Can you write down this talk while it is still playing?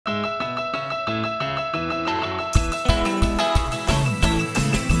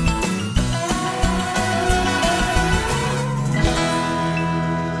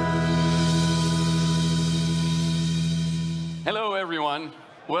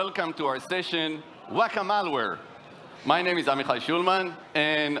Welcome to our session, Whack-a-malware. My name is Amichai Shulman,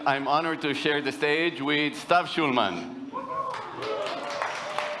 and I'm honored to share the stage with Stav Shulman.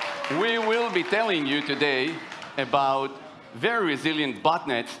 We will be telling you today about very resilient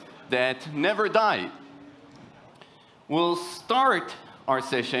botnets that never die. We'll start our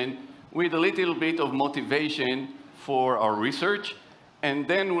session with a little bit of motivation for our research, and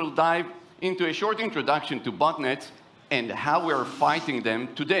then we'll dive into a short introduction to botnets and how we're fighting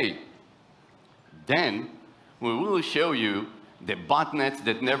them today. Then we will show you the botnets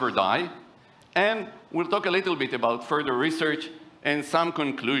that never die, and we'll talk a little bit about further research and some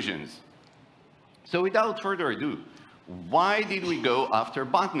conclusions. So without further ado, why did we go after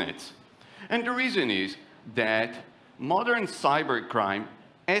botnets? And the reason is that modern cybercrime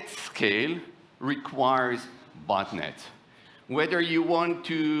at scale requires botnets. Whether you want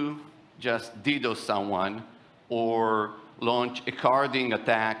to just DDoS someone, or launch a carding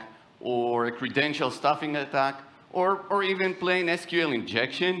attack, or a credential stuffing attack, or even plain SQL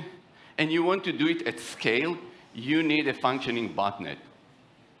injection, and you want to do it at scale, you need a functioning botnet.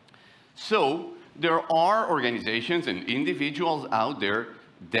 So there are organizations and individuals out there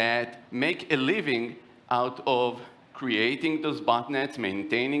that make a living out of creating those botnets,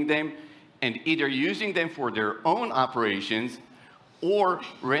 maintaining them, and either using them for their own operations or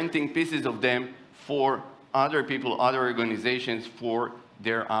renting pieces of them for other people, other organizations for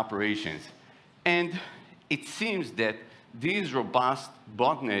their operations. And it seems that these robust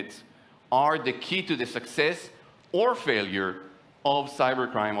botnets are the key to the success or failure of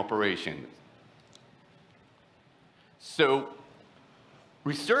cybercrime operations. So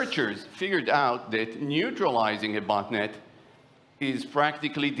researchers figured out that neutralizing a botnet is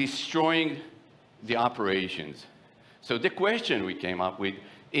practically destroying the operations. So the question we came up with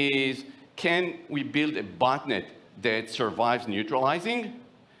is, can we build a botnet that survives neutralizing?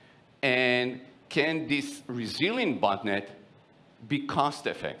 And can this resilient botnet be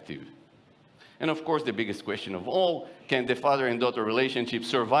cost-effective? And of course, the biggest question of all, can the father and daughter relationship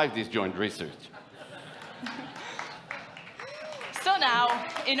survive this joint research? So now,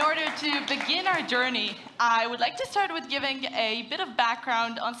 in order to begin our journey, I would like to start with giving a bit of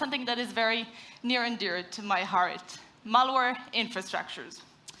background on something that is very near and dear to my heart: malware infrastructures.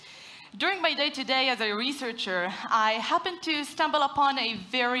 During my day-to-day as a researcher, I happened to stumble upon a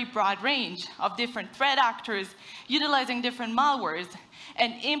very broad range of different threat actors utilizing different malwares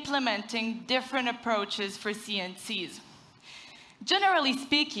and implementing different approaches for C&Cs. Generally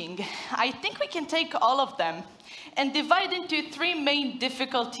speaking, I think we can take all of them and divide into three main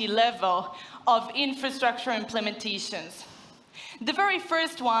difficulty levels of infrastructure implementations. The very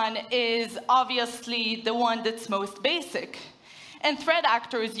first one is obviously the one that's most basic. And threat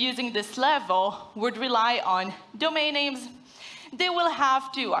actors using this level would rely on domain names. They will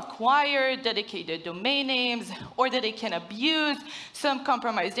have to acquire dedicated domain names, or that they can abuse some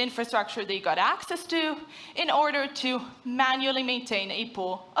compromised infrastructure they got access to in order to manually maintain a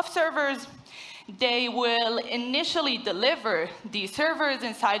pool of servers. They will initially deliver these servers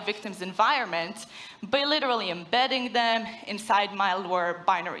inside victims' environments by literally embedding them inside malware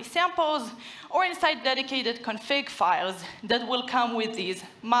binary samples or inside dedicated config files that will come with these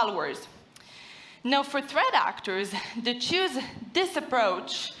malwares. Now, for threat actors that choose this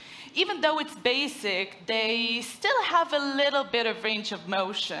approach, even though it's basic, they still have a little bit of range of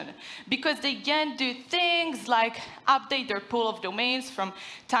motion because they can do things like update their pool of domains from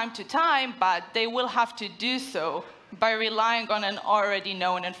time to time, but they will have to do so by relying on an already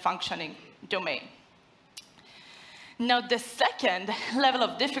known and functioning domain. Now, the second level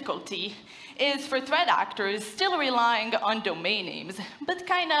of difficulty is for threat actors still relying on domain names, but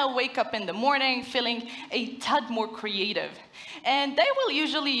kind of wake up in the morning feeling a tad more creative. And they will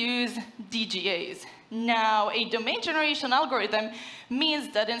usually use DGAs. Now, a domain generation algorithm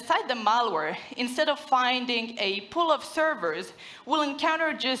means that inside the malware, instead of finding a pool of servers, we'll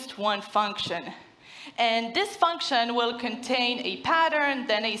encounter just one function. And this function will contain a pattern,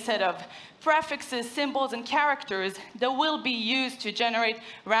 then a set of prefixes, symbols, and characters that will be used to generate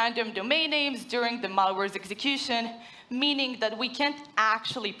random domain names during the malware's execution, meaning that we can't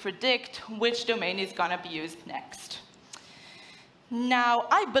actually predict which domain is going to be used next. Now,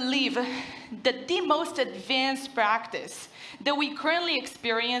 I believe that the most advanced practice that we currently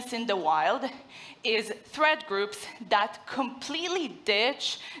experience in the wild is threat groups that completely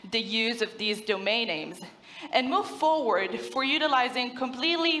ditch the use of these domain names and move forward for utilizing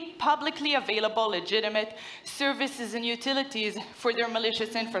completely publicly available legitimate services and utilities for their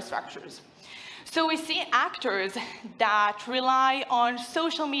malicious infrastructures. So we see actors that rely on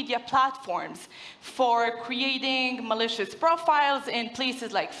social media platforms for creating malicious profiles in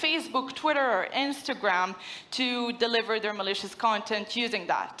places like Facebook, Twitter, or Instagram to deliver their malicious content using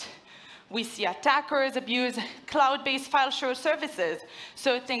that. We see attackers abuse cloud-based file share services,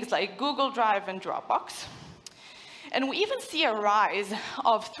 so things like Google Drive and Dropbox. And we even see a rise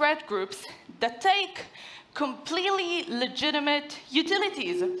of threat groups that take completely legitimate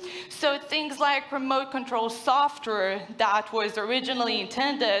utilities. So things like remote control software that was originally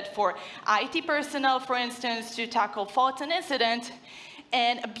intended for IT personnel, for instance, to tackle faults and incidents,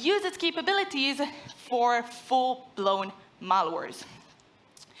 and abuse its capabilities for full-blown malwares.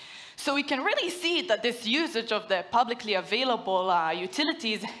 So we can really see that this usage of the publicly available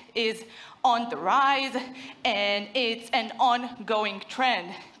utilities is on the rise, and it's an ongoing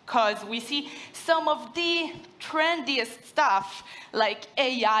trend, because we see some of the trendiest stuff, like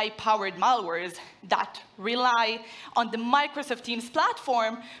AI-powered malwares that rely on the Microsoft Teams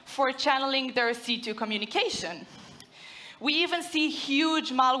platform for channeling their C2 communication. We even see huge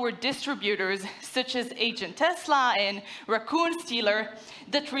malware distributors, such as Agent Tesla and Raccoon Stealer,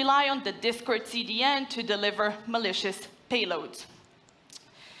 that rely on the Discord CDN to deliver malicious payloads.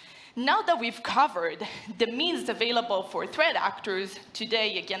 Now that we've covered the means available for threat actors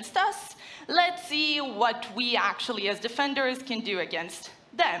today against us, let's see what we actually as defenders can do against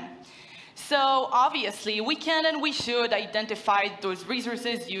them. So obviously, we can and we should identify those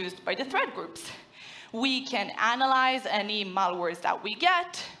resources used by the threat groups. We can analyze any malwares that we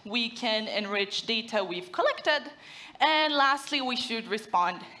get. We can enrich data we've collected. And lastly, we should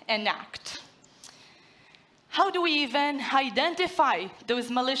respond and act. How do we even identify those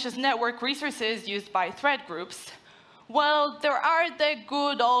malicious network resources used by threat groups? Well, there are the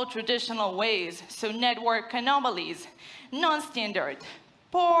good old traditional ways, so network anomalies, non-standard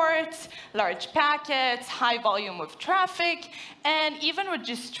ports, large packets, high volume of traffic, and even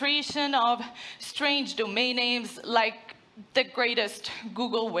registration of strange domain names like the greatest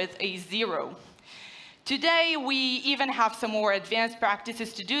Google with a 0. Today, we even have some more advanced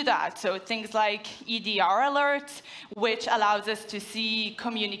practices to do that. So things like EDR alerts, which allows us to see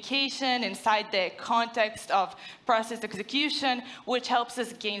communication inside the context of process execution, which helps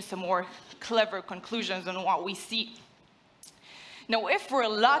us gain some more clever conclusions on what we see. Now, if we're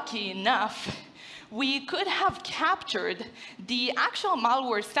lucky enough, we could have captured the actual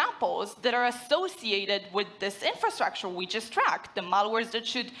malware samples that are associated with this infrastructure we just tracked, the malwares that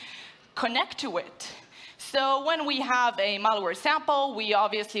should connect to it. So when we have a malware sample, we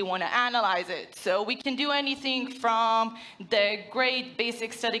obviously want to analyze it. So we can do anything from the great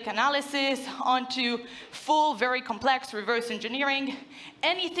basic static analysis onto full, very complex reverse engineering,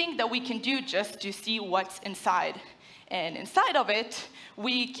 anything that we can do just to see what's inside. And inside of it,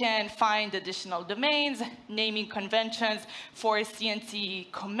 we can find additional domains, naming conventions for C&C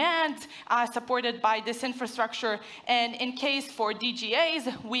commands supported by this infrastructure. And in case for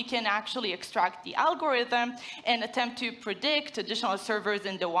DGAs, we can actually extract the algorithm and attempt to predict additional servers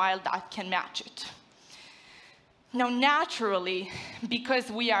in the wild that can match it. Now, naturally,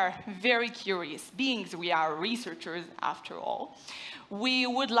 because we are very curious beings, we are researchers after all, we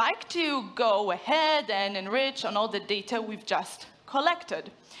would like to go ahead and enrich on all the data we've just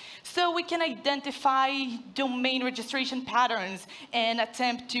collected. So we can identify domain registration patterns and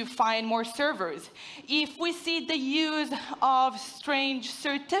attempt to find more servers. If we see the use of strange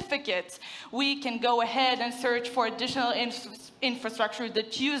certificates, we can go ahead and search for additional infrastructure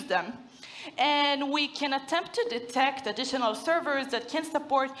that use them. And we can attempt to detect additional servers that can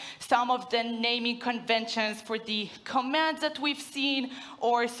support some of the naming conventions for the commands that we've seen,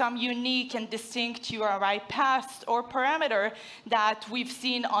 or some unique and distinct URI paths or parameter that we've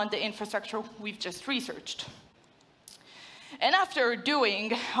seen on the infrastructure we've just researched. And after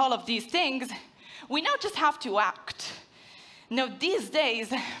doing all of these things, we now just have to act. Now, these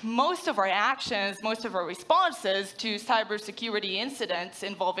days, most of our actions, most of our responses to cybersecurity incidents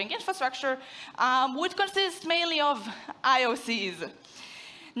involving infrastructure would consist mainly of IOCs.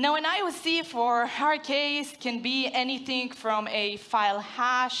 Now, an IOC for our case can be anything from a file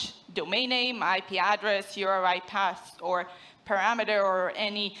hash, domain name, IP address, URI path, or parameter, or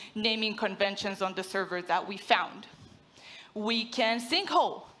any naming conventions on the server that we found. We can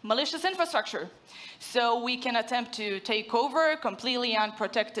sinkhole malicious infrastructure. So we can attempt to take over completely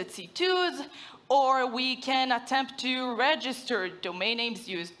unprotected C2s, or we can attempt to register domain names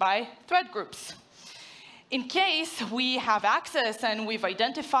used by threat groups. in case we have access and we've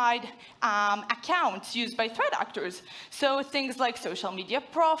identified accounts used by threat actors. So things like social media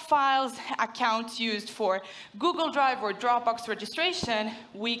profiles, accounts used for Google Drive or Dropbox registration,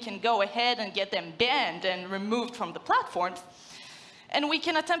 we can go ahead and get them banned and removed from the platforms. And we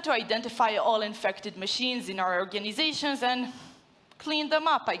can attempt to identify all infected machines in our organizations and clean them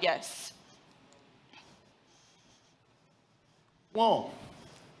up, I guess. Well,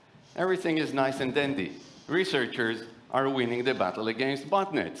 everything is nice and dandy. Researchers are winning the battle against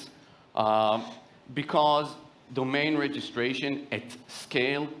botnets because domain registration at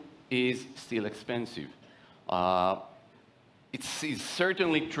scale is still expensive. It's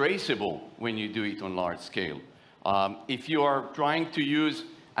certainly traceable when you do it on large scale. If you are trying to use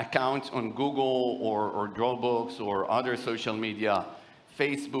accounts on Google or Dropbox or other social media,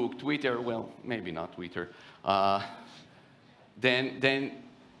 Facebook, Twitter, well, maybe not Twitter, then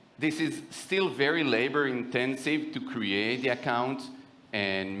this is still very labor-intensive to create the accounts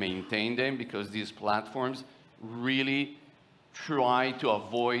and maintain them because these platforms really try to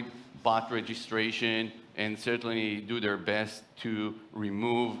avoid bot registration and certainly do their best to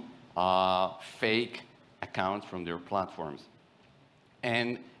remove fake accounts from their platforms.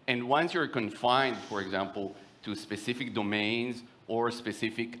 And once you're confined, for example, to specific domains or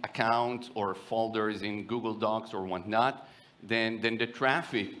specific accounts or folders in Google Docs or whatnot, then the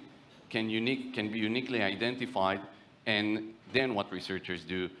traffic can be uniquely identified, and then what researchers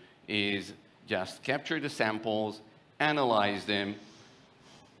do is just capture the samples, analyze them,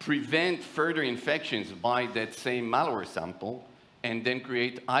 prevent further infections by that same malware sample, and then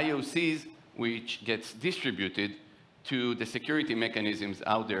create IOCs which gets distributed to the security mechanisms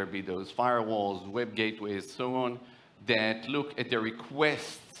out there, be those firewalls, web gateways, so on, that look at the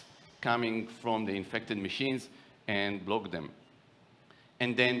requests coming from the infected machines and block them.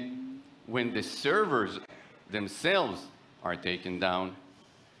 And then when the servers themselves are taken down,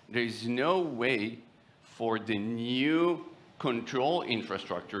 there is no way for the new control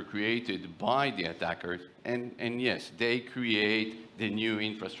infrastructure created by the attackers, and yes, they create the new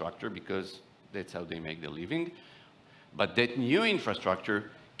infrastructure because that's how they make their living, but that new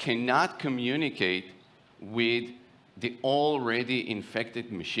infrastructure cannot communicate with the already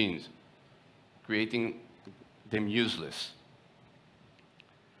infected machines, creating them useless.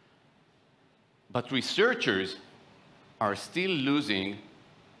 But researchers are still losing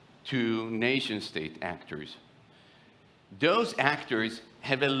to nation-state actors. Those actors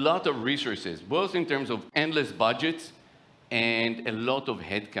have a lot of resources, both in terms of endless budgets and a lot of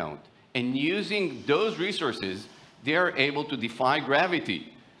headcount. And using those resources, they are able to defy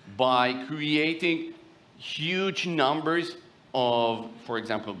gravity by creating huge numbers of, for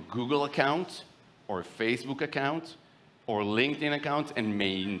example, Google accounts or Facebook accounts or LinkedIn accounts and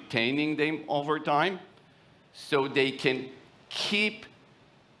maintaining them over time so they can keep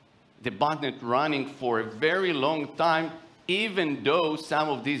the botnet running for a very long time, even though some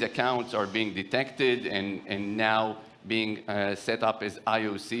of these accounts are being detected and now being set up as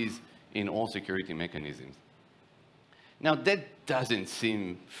IOCs in all security mechanisms. Now, that doesn't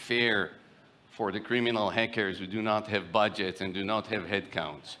seem fair for the criminal hackers who do not have budgets and do not have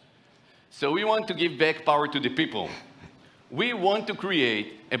headcounts. So we want to give back power to the people. We want to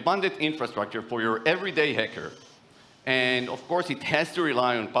create a botnet infrastructure for your everyday hacker. And of course, it has to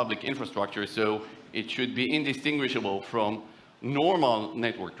rely on public infrastructure, so it should be indistinguishable from normal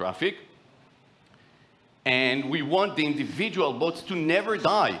network traffic. And we want the individual bots to never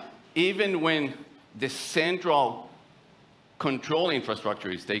die, even when the central control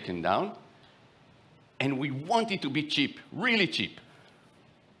infrastructure is taken down. And we want it to be cheap, really cheap.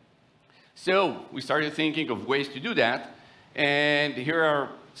 So we started thinking of ways to do that. And here are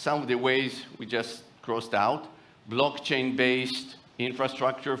some of the ways we just crossed out. Blockchain-based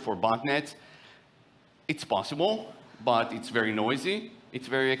infrastructure for botnets. It's possible, but it's very noisy. It's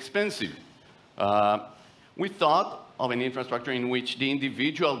very expensive. We thought of an infrastructure in which the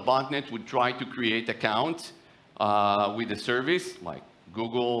individual botnet would try to create accounts with the service, like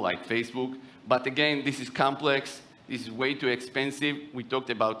Google, like Facebook. But again, this is complex. This is way too expensive. We talked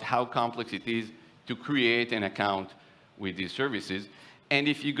about how complex it is to create an account with these services. And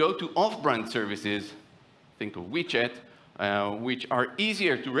if you go to off-brand services, think of WeChat, which are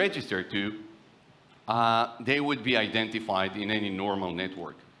easier to register to, they would be identified in any normal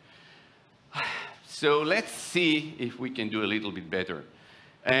network. So let's see if we can do a little bit better.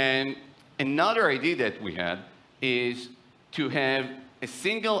 And another idea that we had is to have a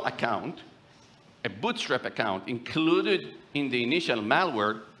single account, a bootstrap account, included in the initial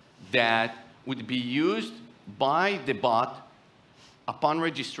malware that would be used by the bot upon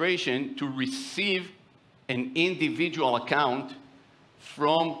registration to receive an individual account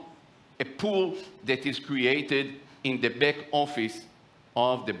from a pool that is created in the back office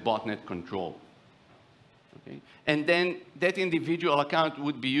of the botnet control. Okay? And then that individual account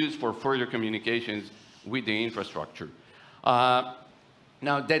would be used for further communications with the infrastructure. Now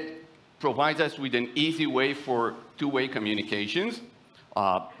that provides us with an easy way for two-way communications.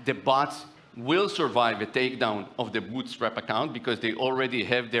 The bots will survive a takedown of the bootstrap account because they already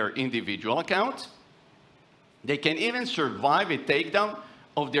have their individual accounts. They can even survive a takedown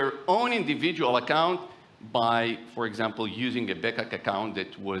of their own individual account by, for example, using a backup account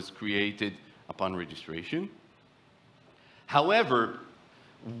that was created upon registration. However,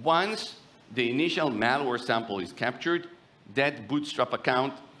 once the initial malware sample is captured, that bootstrap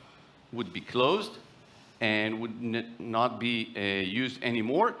account would be closed and would not be used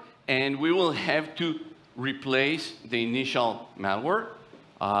anymore, and we will have to replace the initial malware.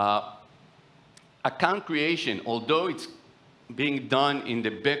 Account creation, although it's being done in the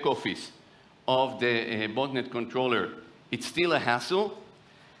back office of the botnet controller, it's still a hassle.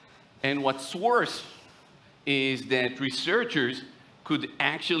 And what's worse is that researchers could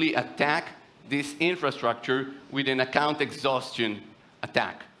actually attack this infrastructure with an account exhaustion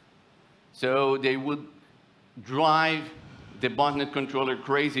attack. So they would drive the botnet controller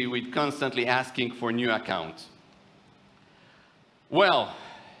crazy with constantly asking for new accounts. Well,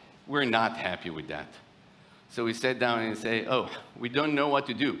 we're not happy with that. So we sat down and say, oh, we don't know what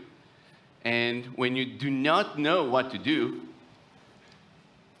to do. And when you do not know what to do,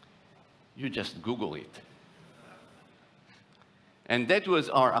 you just Google it. And that was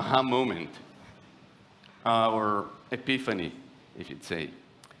our aha moment, our epiphany, if you'd say.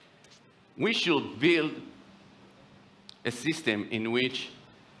 We should build a system in which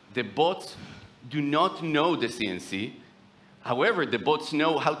the bots do not know the C&C. However, the bots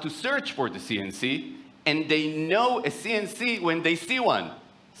know how to search for the C&C, and they know a C&C when they see one.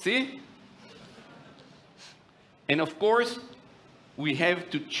 See? And of course, we have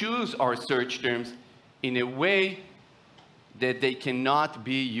to choose our search terms in a way that they cannot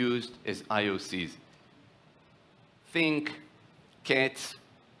be used as IOCs. Think cats,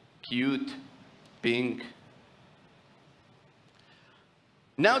 cute, pink.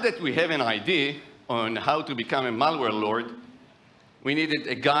 Now that we have an idea on how to become a malware lord, we needed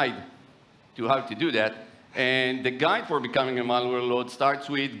a guide to how to do that. And the guide for becoming a malware lord starts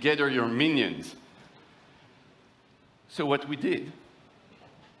with gather your minions. So what we did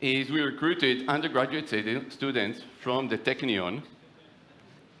is we recruited undergraduate students from the Technion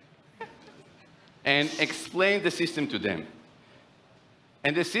and explained the system to them.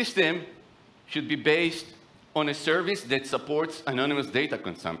 And the system should be based on a service that supports anonymous data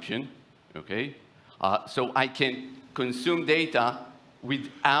consumption, okay? So I can consume data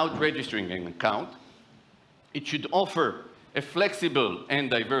without registering an account. It should offer a flexible and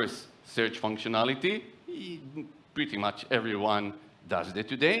diverse search functionality. Pretty much everyone does that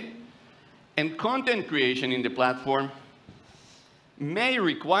today. And content creation in the platform may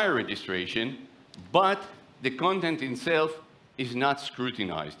require registration, but the content itself is not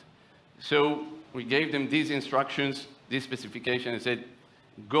scrutinized. So we gave them these instructions, this specification, and said,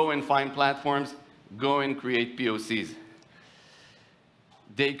 go and find platforms, go and create POCs.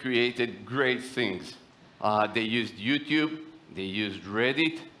 They created great things. They used YouTube, they used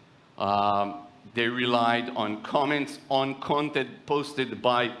Reddit, they relied on comments on content posted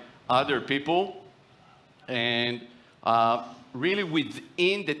by other people, and really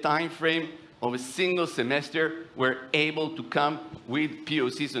within the time frame of a single semester, we're able to come with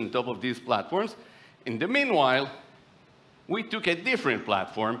POCs on top of these platforms. In the meanwhile, we took a different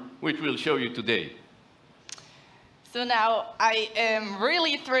platform, which we'll show you today. So now I am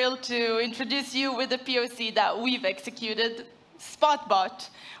really thrilled to introduce you with the POC that we've executed, Spotbot,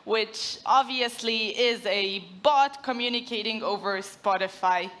 which obviously is a bot communicating over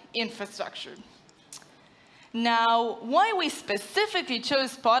Spotify infrastructure. Now, why we specifically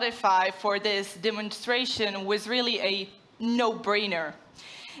chose Spotify for this demonstration was really a no-brainer.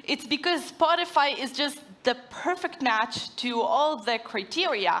 It's because Spotify is just the perfect match to all the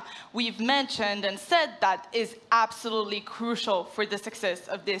criteria we've mentioned and said that is absolutely crucial for the success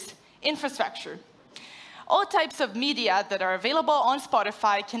of this infrastructure. All types of media that are available on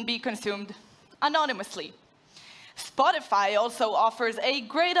Spotify can be consumed anonymously. Spotify also offers a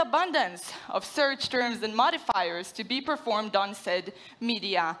great abundance of search terms and modifiers to be performed on said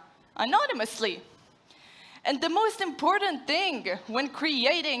media anonymously. And the most important thing when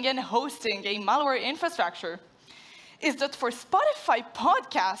creating and hosting a malware infrastructure is that for Spotify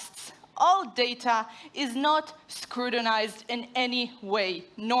podcasts, all data is not scrutinized in any way,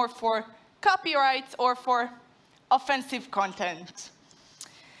 nor for copyrights, or for offensive content.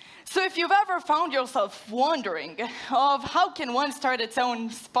 So if you've ever found yourself wondering of how can one start its own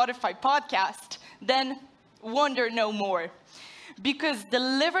Spotify podcast, then wonder no more. Because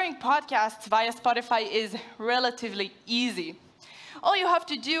delivering podcasts via Spotify is relatively easy. All you have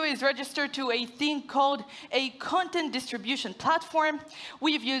to do is register to a thing called a content distribution platform.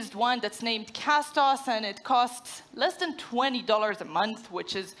 We've used one that's named Castos, and it costs less than $20 a month,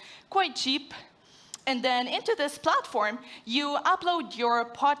 which is quite cheap. And then into this platform, you upload your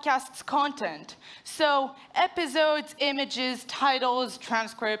podcast's content. So episodes, images, titles,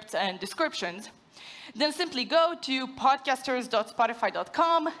 transcripts, and descriptions. Then simply go to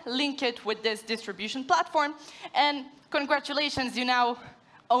podcasters.spotify.com, link it with this distribution platform, and congratulations, you now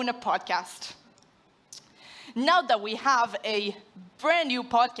own a podcast. Now that we have a brand new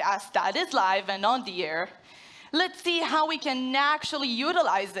podcast that is live and on the air, let's see how we can actually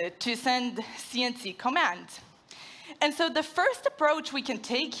utilize it to send C&C commands. And so the first approach we can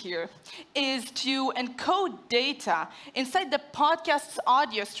take here is to encode data inside the podcast's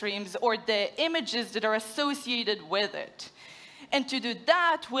audio streams or the images that are associated with it. And to do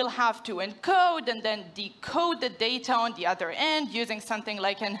that, we'll have to encode and then decode the data on the other end using something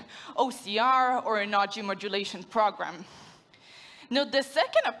like an OCR or an audio modulation program. Now, the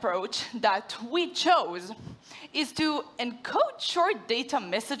second approach that we chose is to encode short data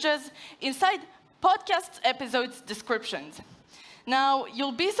messages inside podcast episodes descriptions. Now,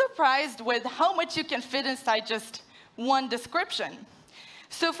 you'll be surprised with how much you can fit inside just one description.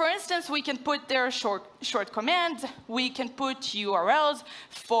 So for instance, we can put there short commands, we can put URLs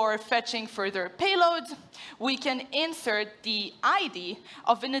for fetching further payloads, we can insert the ID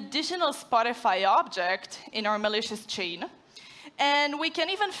of an additional Spotify object in our malicious chain, and we can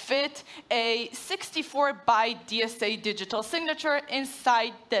even fit a 64-byte DSA digital signature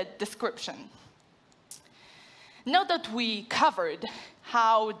inside the description. Now that we covered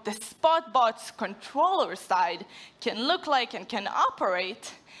how the Spotbot's controller side can look like and can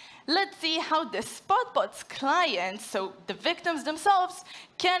operate, let's see how the Spotbot's clients, so the victims themselves,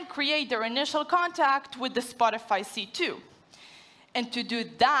 can create their initial contact with the Spotify C2. And to do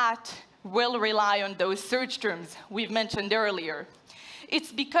that, we'll rely on those search terms we've mentioned earlier.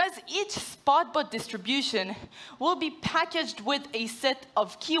 It's because each Spotbot distribution will be packaged with a set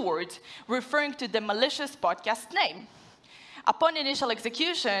of keywords referring to the malicious podcast name. Upon initial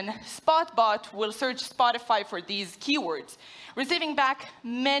execution, Spotbot will search Spotify for these keywords, receiving back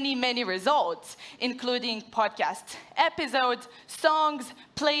many, many results, including podcast episodes, songs,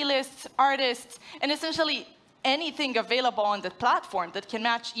 playlists, artists, and essentially anything available on the platform that can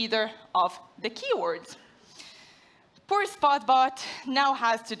match either of the keywords. Poor Spotbot now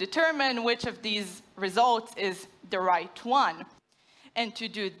has to determine which of these results is the right one. And to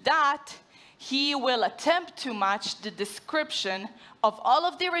do that, he will attempt to match the description of all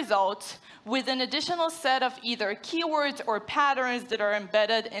of the results with an additional set of either keywords or patterns that are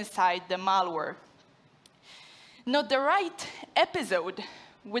embedded inside the malware. Now, the right episode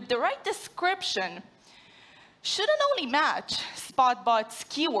with the right description shouldn't only match Spotbot's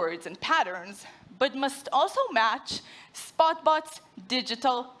keywords and patterns, but must also match Spotbot's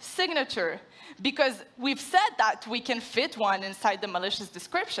digital signature, because we've said that we can fit one inside the malicious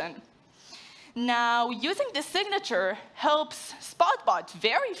description. Now, using the signature helps Spotbot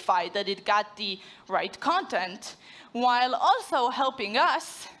verify that it got the right content, while also helping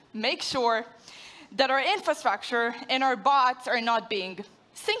us make sure that our infrastructure and our bots are not being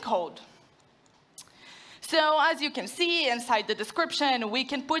sinkholed. So as you can see inside the description, we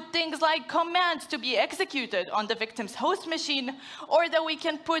can put things like commands to be executed on the victim's host machine, or that we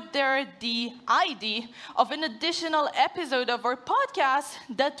can put there the ID of an additional episode of our podcast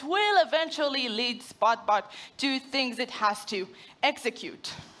that will eventually lead Spotbot to things it has to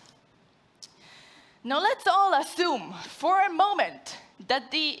execute. Now let's all assume for a moment that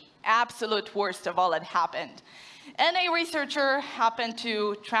the absolute worst of all had happened, and a researcher happened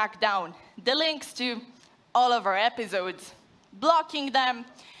to track down the links to all of our episodes, blocking them,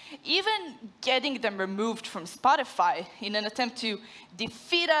 even getting them removed from Spotify in an attempt to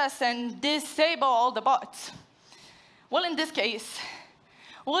defeat us and disable all the bots. Well, in this case,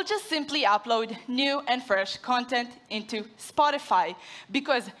 we'll just simply upload new and fresh content into Spotify,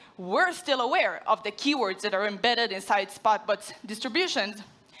 because we're still aware of the keywords that are embedded inside Spotbot's distributions,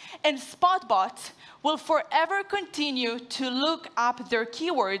 and Spotbot will forever continue to look up their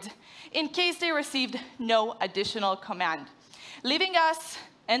keywords in case they received no additional command, leaving us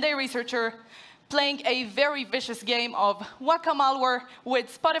and a researcher playing a very vicious game of whack-a-malware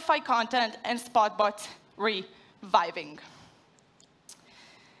with Spotify content and Spotbot reviving.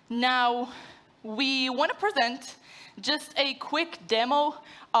 Now, we want to present just a quick demo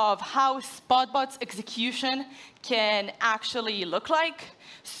of how Spotbot's execution can actually look like.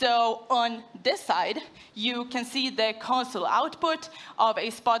 So on this side, you can see the console output of a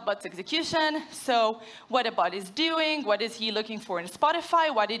Spotbot's execution. So what a bot is doing, what is he looking for in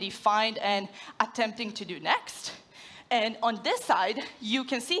Spotify, what did he find and attempting to do next. And on this side, you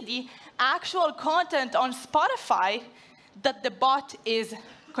can see the actual content on Spotify that the bot is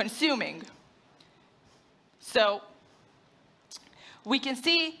consuming. So we can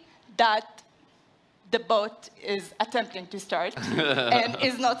see that the bot is attempting to start and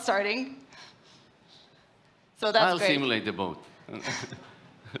is not starting. So that's great. I'll simulate the bot.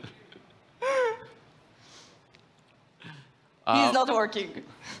 He's not working.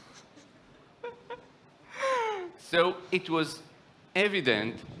 So it was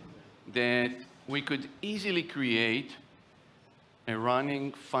evident that we could easily create a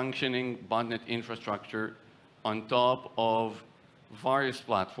running, functioning botnet infrastructure on top of various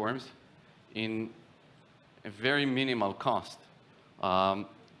platforms in a very minimal cost. And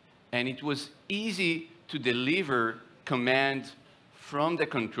it was easy to deliver commands from the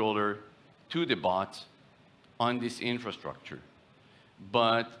controller to the bots on this infrastructure.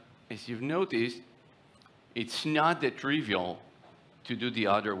 But as you've noticed, it's not that trivial to do the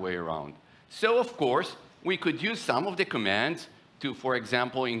other way around. So, of course, we could use some of the commands to, for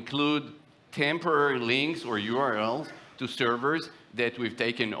example, include temporary links or URLs to servers that we've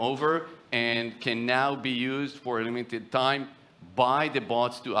taken over and can now be used for a limited time by the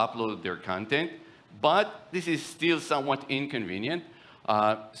bots to upload their content. But this is still somewhat inconvenient.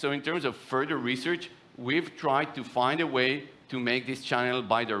 So in terms of further research, we've tried to find a way to make this channel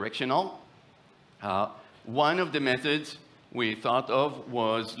bidirectional. One of the methods we thought of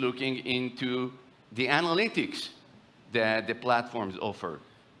was looking into the analytics that the platforms offer.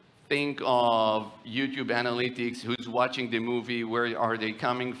 Think of YouTube analytics, who's watching the movie, where are they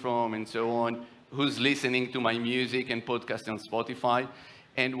coming from, and so on, who's listening to my music and podcast on Spotify.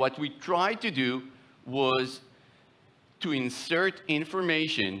 And what we tried to do was to insert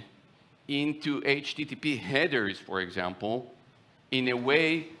information into HTTP headers, for example, in a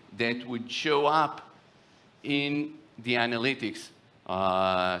way that would show up in the analytics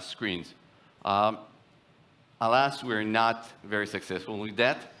screens. Alas, we're not very successful with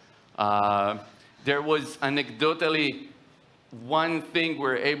that. There was anecdotally one thing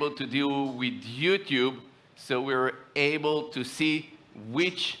we're able to do with YouTube, so we were able to see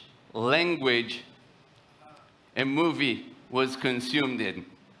which language a movie was consumed in.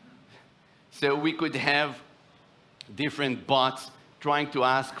 So we could have different bots trying to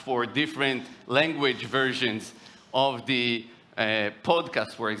ask for different language versions of the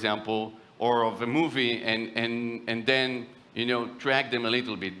podcast, for example, or of a movie, and then track them a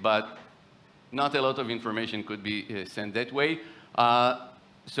little bit. But not a lot of information could be sent that way.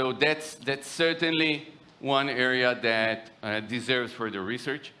 So that's certainly one area that deserves further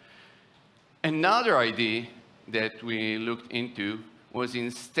research. Another idea that we looked into was,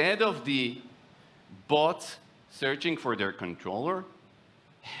 instead of the bots searching for their controller,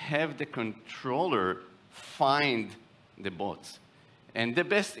 have the controller find the bots. And the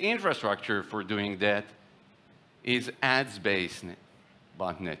best infrastructure for doing that is ads-based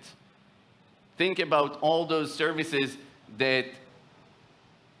botnets. Think about all those services that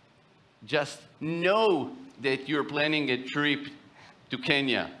just know that you're planning a trip to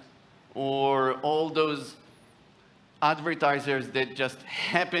Kenya, or all those advertisers that just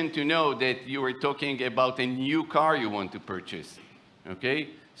happen to know that you were talking about a new car you want to purchase, okay?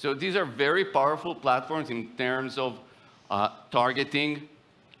 So these are very powerful platforms in terms of targeting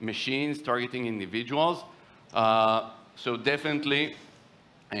machines, targeting individuals. So definitely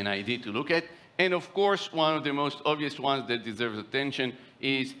an idea to look at. And of course, one of the most obvious ones that deserves attention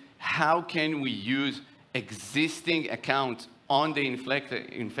is, how can we use existing accounts on the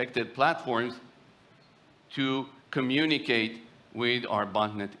infected platforms to communicate with our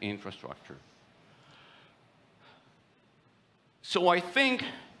botnet infrastructure? So I think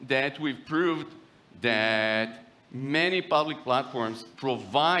that we've proved that many public platforms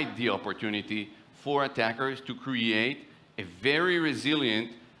provide the opportunity for attackers to create a very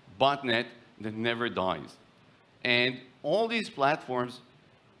resilient botnet that never dies. And all these platforms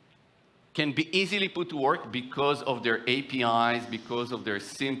can be easily put to work because of their APIs, because of their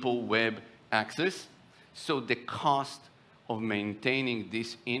simple web access. So the cost of maintaining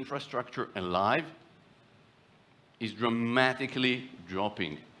this infrastructure alive is dramatically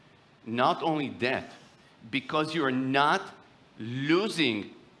dropping. Not only that, because you're not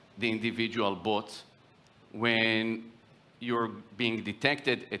losing the individual bots when you're being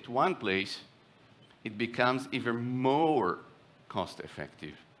detected at one place, it becomes even more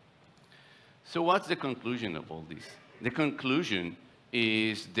cost-effective. So what's the conclusion of all this? The conclusion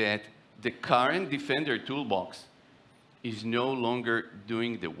is that the current Defender toolbox is no longer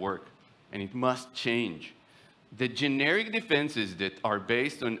doing the work, and it must change. The generic defenses that are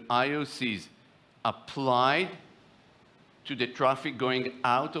based on IOCs applied to the traffic going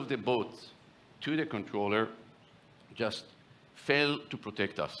out of the boats to the controller just fail to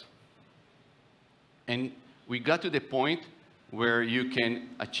protect us. And we got to the point where you can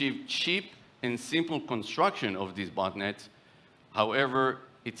achieve cheap and simple construction of these botnets. However,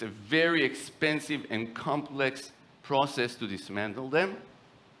 it's a very expensive and complex process to dismantle them.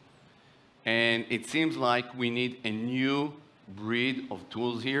 And it seems like we need a new breed of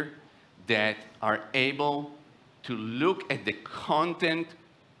tools here that are able to look at the content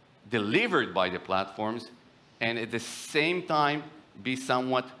delivered by the platforms and at the same time be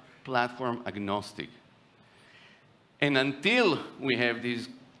somewhat platform agnostic. And until we have this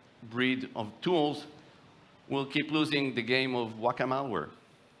breed of tools, we'll keep losing the game of whack-a-malware.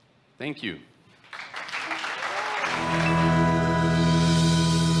 Thank you.